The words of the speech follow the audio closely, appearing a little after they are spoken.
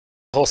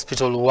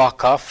Hospital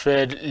worker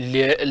Fred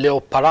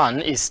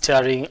Leoparan is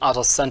staring at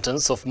a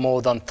sentence of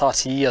more than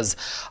 30 years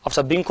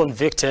after being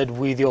convicted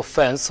with the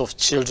offense of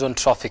children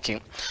trafficking.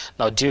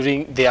 Now,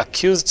 during the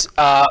accused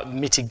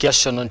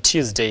mitigation on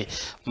Tuesday,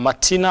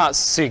 Martina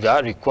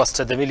Swiga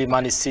requested the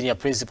Milimani Senior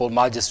Principal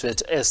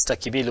Magistrate Esther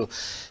Kibilu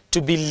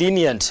to be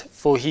lenient,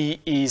 for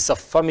he is a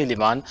family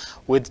man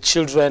with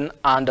children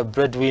and a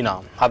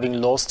breadwinner,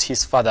 having lost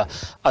his father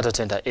at a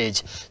tender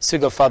age.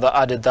 Swiga further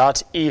added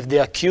that if the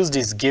accused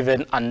is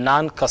given a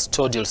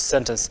non-custodial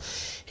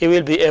sentence, he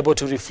will be able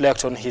to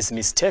reflect on his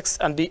mistakes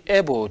and be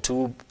able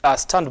to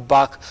stand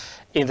back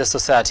in the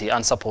society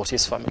and support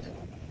his family.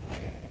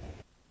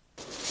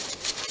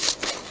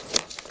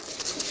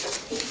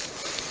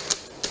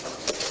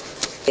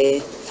 The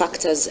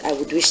factors I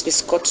would wish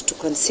this court to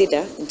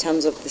consider in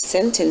terms of the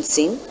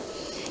sentencing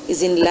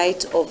is in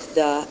light of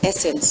the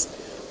essence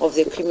of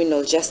the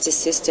criminal justice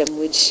system,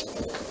 which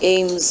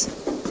aims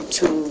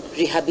to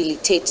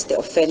rehabilitate the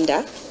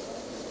offender,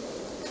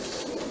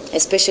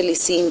 especially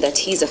seeing that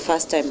he's a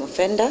first-time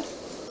offender,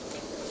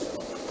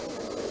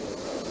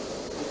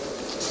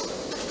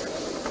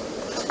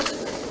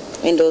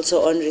 and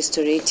also on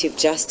restorative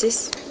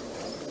justice.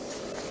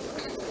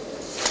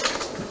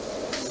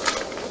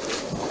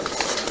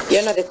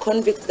 Your Honor, the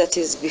convict that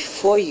is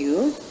before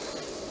you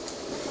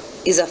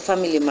is a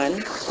family man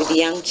with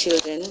young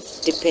children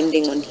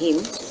depending on him.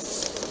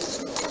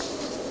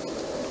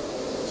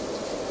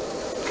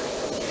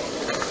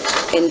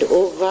 And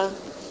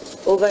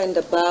over and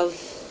above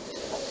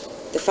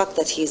the fact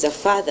that he is a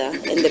father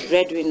and the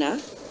breadwinner,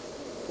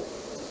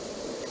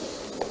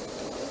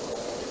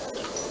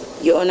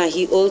 Your Honor,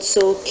 he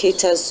also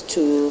caters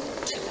to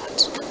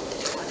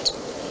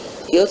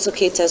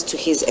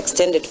his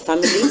extended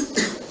family,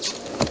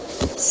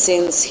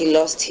 since he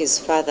lost his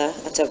father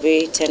at a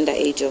very tender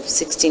age of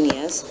 16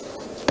 years.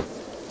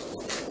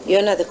 Your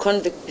Honor, the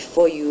convict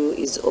before you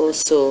is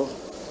also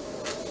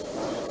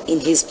in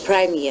his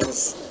prime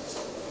years.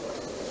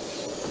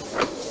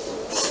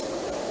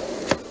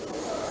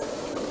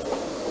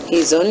 He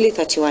is only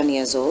 31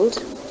 years old,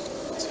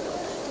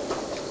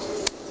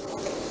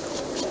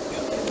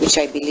 which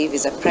I believe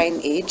is a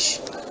prime age.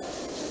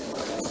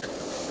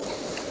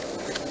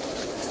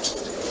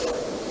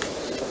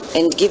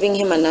 And giving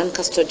him a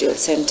non-custodial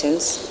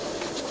sentence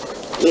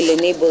will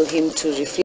enable him to reflect